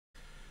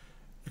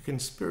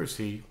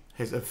conspiracy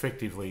has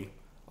effectively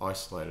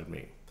isolated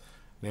me.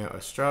 Now,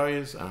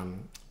 Australia's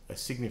a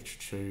signatory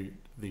to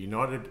the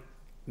United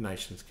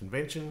Nations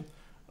Convention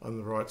on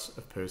the Rights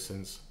of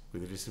Persons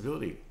with a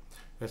Disability.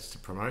 That's to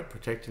promote,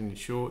 protect and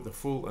ensure the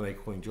full and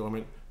equal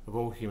enjoyment of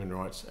all human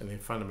rights and their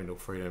fundamental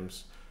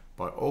freedoms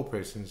by all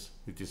persons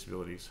with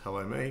disabilities,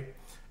 hello me,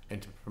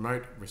 and to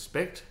promote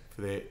respect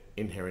for their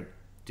inherent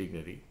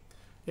dignity.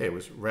 Yeah, it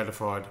was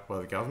ratified by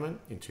the government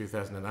in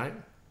 2008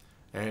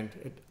 and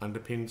it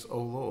underpins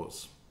all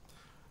laws.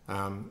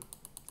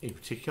 In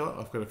particular,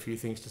 I've got a few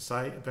things to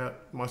say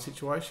about my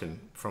situation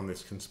from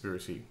this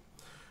conspiracy,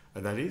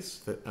 and that is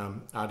that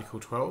Article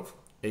 12,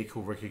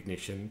 equal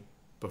recognition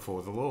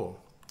before the law.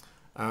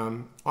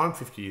 I'm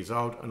 50 years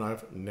old and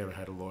I've never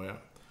had a lawyer,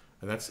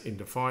 and that's in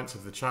defiance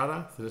of the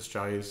Charter that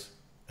Australia's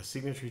a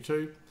signatory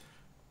to,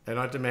 and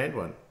I demand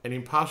one, an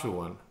impartial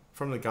one,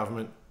 from the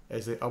government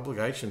as their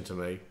obligation to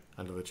me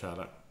under the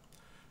Charter.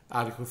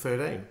 Article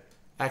 13,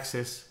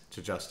 access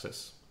to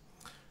justice.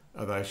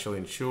 They shall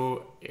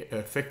ensure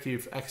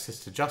effective access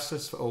to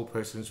justice for all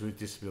persons with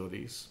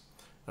disabilities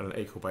on an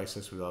equal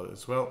basis with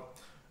others. Well,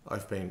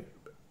 I've been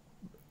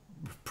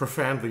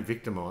profoundly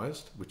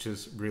victimised, which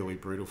is really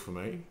brutal for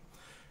me.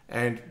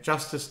 And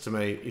justice to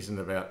me isn't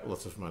about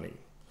lots of money.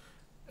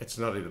 It's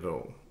not it at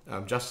all.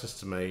 Justice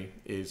to me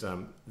is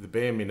the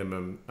bare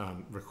minimum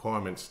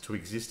requirements to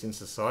exist in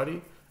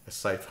society, a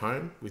safe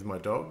home with my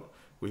dog,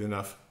 with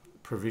enough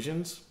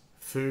provisions,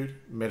 food,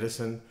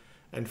 medicine,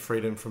 and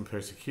freedom from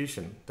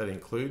persecution. That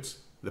includes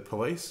the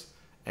police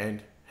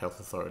and health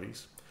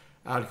authorities.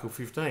 Article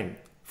 15,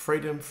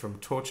 freedom from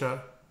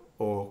torture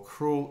or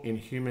cruel,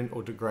 inhuman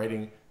or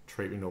degrading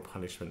treatment or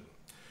punishment.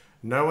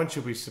 No one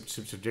should be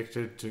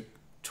subjected to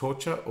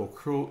torture or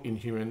cruel,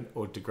 inhuman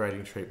or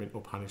degrading treatment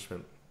or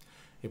punishment.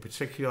 In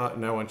particular,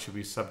 no one should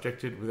be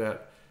subjected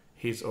without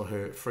his or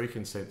her free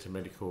consent to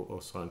medical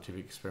or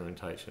scientific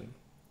experimentation.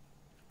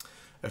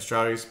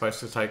 Australia is supposed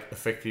to take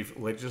effective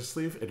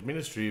legislative,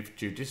 administrative,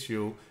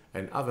 judicial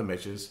and other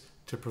measures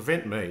to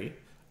prevent me,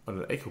 on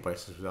an equal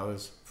basis with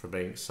others, from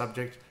being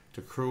subject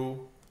to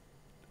cruel,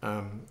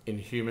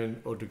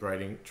 inhuman or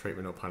degrading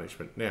treatment or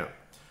punishment. Now,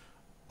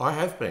 I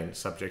have been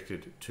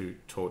subjected to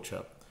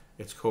torture.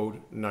 It's called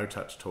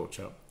no-touch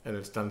torture, and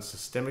it's done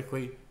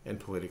systemically and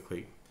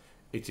politically.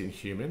 It's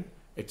inhuman.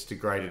 It's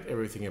degraded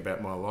everything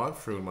about my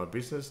life, ruined my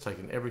business,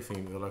 taken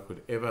everything that I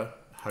could ever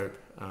hope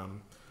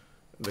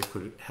that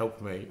could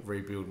help me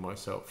rebuild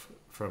myself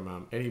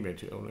from any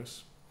mental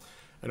illness.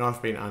 And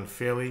I've been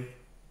unfairly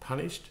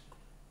punished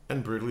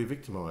and brutally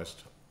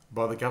victimised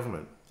by the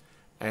government.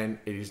 And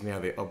it is now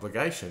their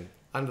obligation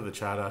under the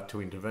Charter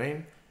to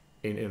intervene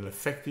in an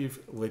effective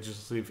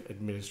legislative,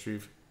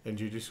 administrative and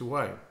judicial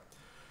way.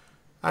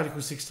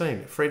 Article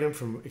 16, freedom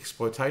from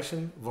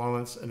exploitation,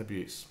 violence and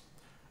abuse.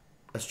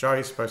 Australia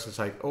is supposed to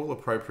take all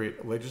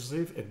appropriate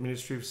legislative,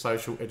 administrative,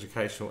 social,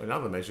 educational and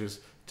other measures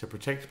to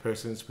protect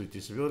persons with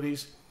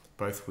disabilities,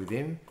 both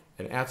within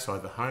and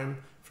outside the home,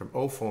 from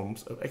all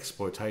forms of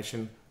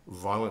exploitation,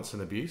 violence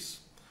and abuse.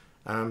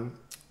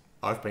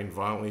 I've been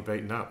violently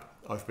beaten up.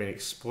 I've been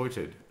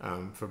exploited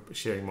for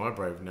sharing my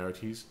brave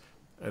narratives,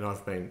 and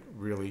I've been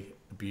really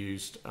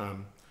abused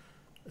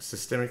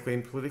systemically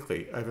and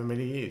politically over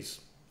many years.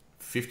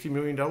 $50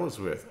 million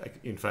worth,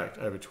 in fact,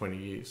 over 20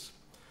 years.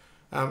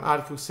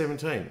 Article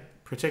 17,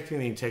 protecting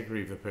the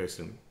integrity of the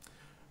person.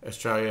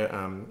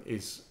 Australia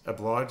is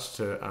obliged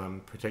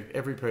to protect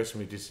every person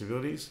with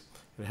disabilities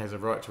and has a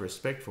right to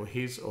respect for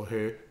his or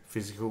her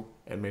physical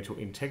and mental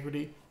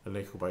integrity on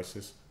an equal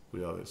basis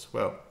with others.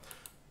 Well,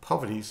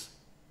 poverty's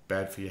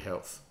bad for your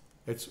health.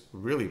 It's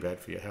really bad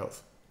for your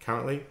health.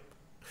 Currently,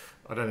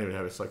 I don't even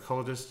have a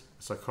psychologist,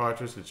 a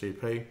psychiatrist, a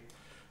GP,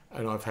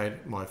 and I've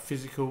had my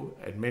physical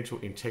and mental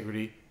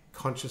integrity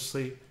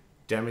consciously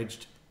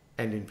damaged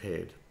and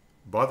impaired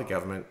by the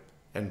government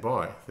and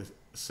by the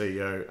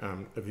CEO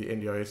of the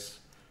NDIS,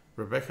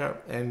 Rebecca,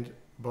 and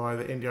by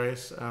the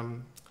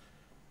NDIS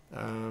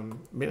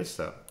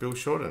Minister, Bill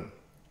Shorten,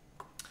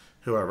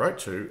 who I wrote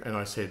to, and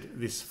I said,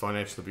 this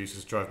financial abuse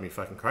is driving me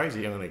fucking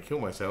crazy, I'm going to kill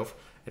myself.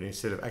 And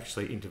instead of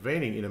actually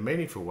intervening in a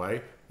meaningful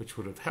way, which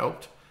would have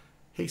helped,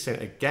 he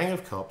sent a gang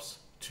of cops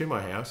to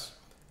my house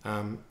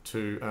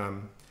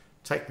to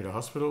take me to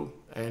hospital,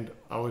 and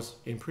I was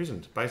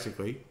imprisoned,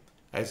 basically,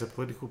 as a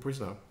political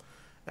prisoner.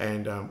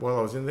 And while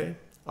I was in there,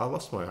 I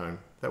lost my home.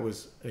 That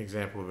was an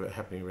example of it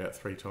happening about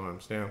 3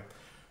 times. Now,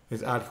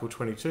 there's Article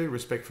 22,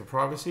 respect for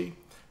privacy.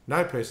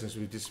 No persons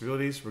with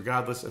disabilities,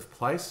 regardless of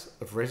place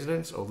of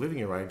residence or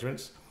living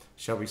arrangements,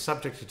 shall be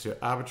subjected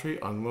to arbitrary,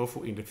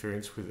 unlawful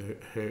interference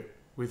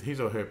with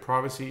his or her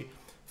privacy,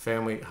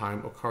 family,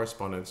 home or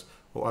correspondence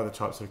or other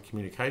types of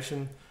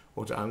communication,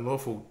 or to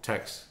unlawful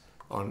attacks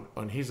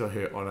on his or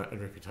her honour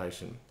and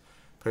reputation.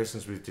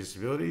 Persons with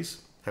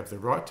disabilities have the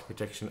right to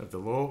protection of the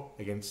law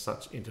against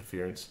such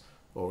interference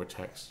or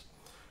attacks.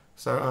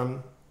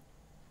 So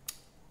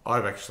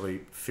I've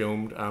actually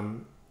filmed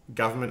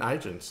government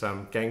agents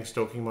gang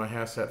stalking my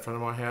house out front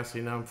of my house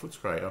in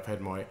Footscray. I've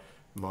had my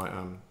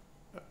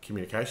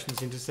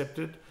communications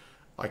intercepted.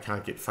 I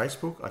can't get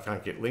Facebook, I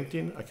can't get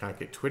LinkedIn, I can't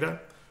get Twitter.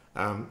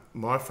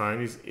 My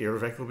phone is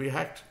irrevocably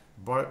hacked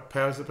by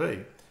powers that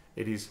be.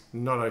 It is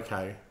not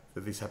okay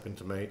that this happened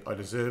to me. I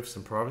deserve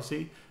some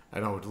privacy,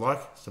 and I would like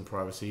some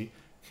privacy.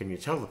 Can you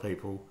tell the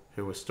people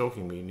who are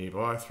stalking me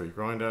nearby through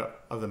Grindr,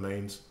 other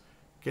means,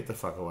 get the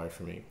fuck away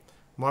from me.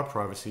 My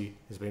privacy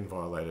has been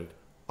violated.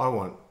 I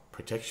want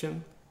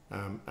protection,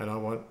 and I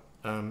want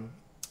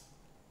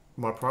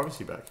my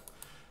privacy back.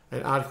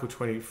 And Article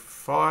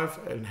 25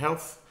 in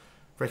health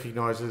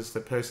recognises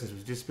that persons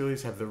with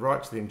disabilities have the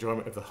right to the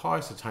enjoyment of the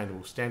highest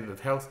attainable standard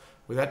of health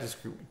without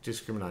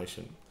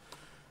discrimination.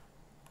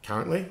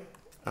 Currently,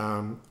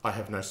 I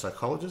have no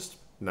psychologist,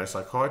 no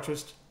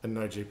psychiatrist, and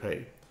no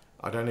GP.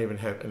 I don't even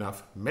have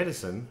enough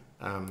medicine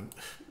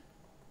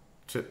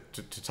to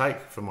take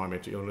for my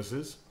mental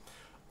illnesses,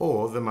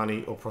 or the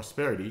money or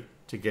prosperity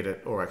to get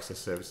it or access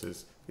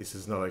services. This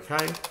is not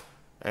okay,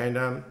 and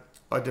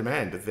I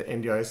demand that the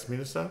NDIS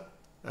Minister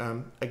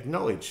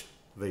acknowledge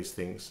these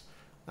things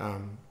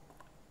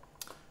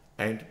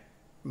and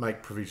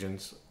make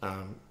provisions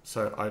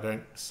so I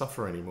don't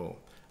suffer anymore.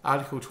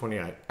 Article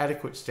 28,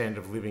 adequate standard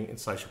of living and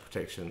social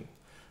protection.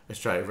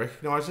 Australia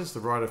recognises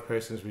the right of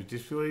persons with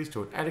disabilities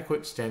to an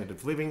adequate standard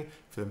of living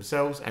for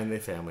themselves and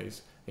their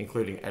families,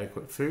 including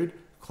adequate food,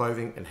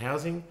 clothing and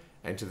housing,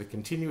 and to the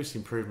continuous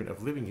improvement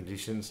of living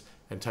conditions,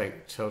 and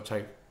shall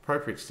take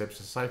appropriate steps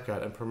to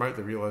safeguard and promote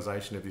the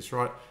realisation of this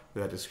right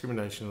without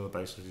discrimination on the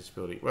basis of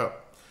disability. Well,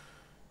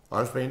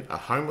 I've been a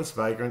homeless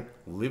vagrant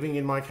living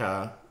in my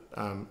car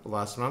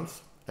last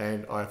month,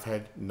 and I've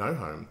had no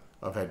home.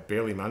 I've had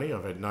barely money.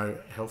 I've had no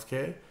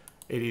healthcare.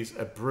 It is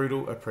a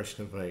brutal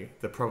oppression of me.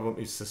 The problem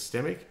is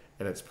systemic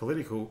and it's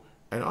political,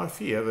 and I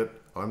fear that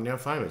I'm now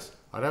famous.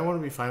 I don't want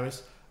to be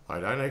famous. I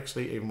don't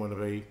actually even want to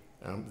be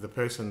the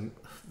person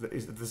that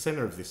is at the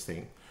centre of this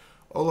thing.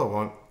 All I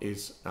want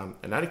is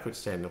an adequate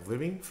standard of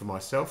living for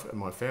myself and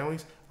my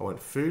families. I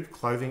want food,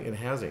 clothing and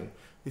housing.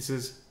 This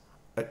is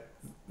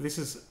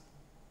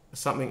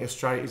something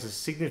Australia is a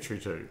signatory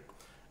to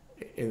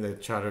in the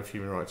Charter of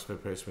Human Rights for a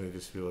person with a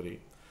disability.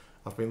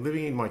 I've been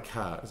living in my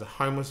car as a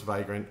homeless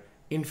vagrant,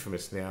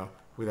 infamous now,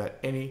 without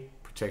any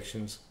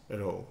protections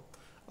at all.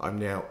 I'm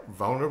now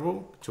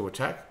vulnerable to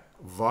attack,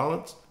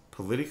 violence,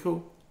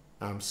 political,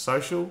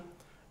 social.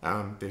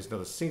 There's not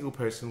a single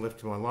person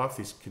left in my life.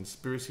 This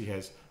conspiracy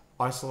has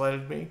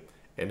isolated me,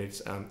 and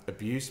it's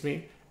abused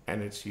me,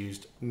 and it's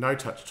used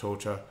no-touch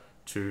torture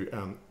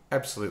to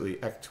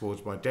absolutely act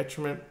towards my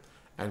detriment,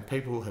 and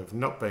people have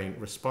not been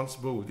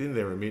responsible within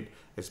their remit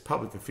as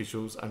public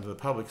officials under the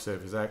Public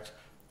Service Act,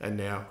 and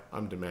now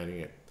I'm demanding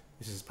it.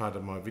 This is part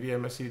of my video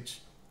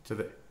message to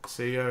the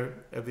CEO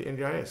of the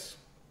NDIS,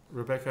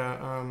 Rebecca,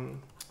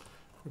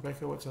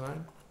 what's her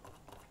name?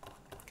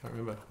 Can't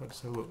remember. I'll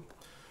just have a look.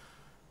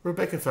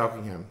 Rebecca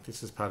Faulkingham.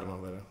 This is part of my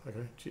letter.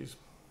 Okay, cheers.